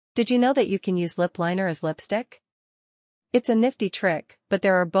Did you know that you can use lip liner as lipstick? It's a nifty trick, but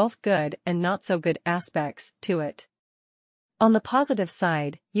there are both good and not so good aspects to it. On the positive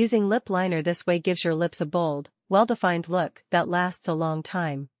side, using lip liner this way gives your lips a bold, well-defined look that lasts a long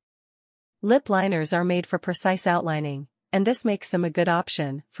time. Lip liners are made for precise outlining, and this makes them a good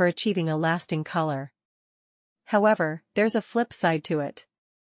option for achieving a lasting color. However, there's a flip side to it.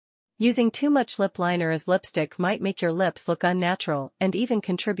 Using too much lip liner as lipstick might make your lips look unnatural and even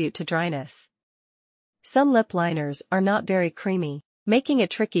contribute to dryness. Some lip liners are not very creamy, making it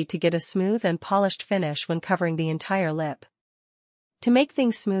tricky to get a smooth and polished finish when covering the entire lip. To make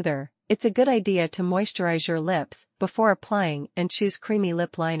things smoother, it's a good idea to moisturize your lips before applying and choose creamy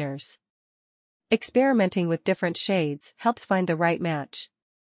lip liners. Experimenting with different shades helps find the right match.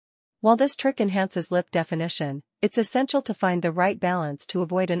 While this trick enhances lip definition, it's essential to find the right balance to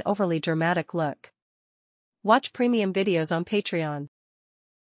avoid an overly dramatic look. Watch premium videos on Patreon.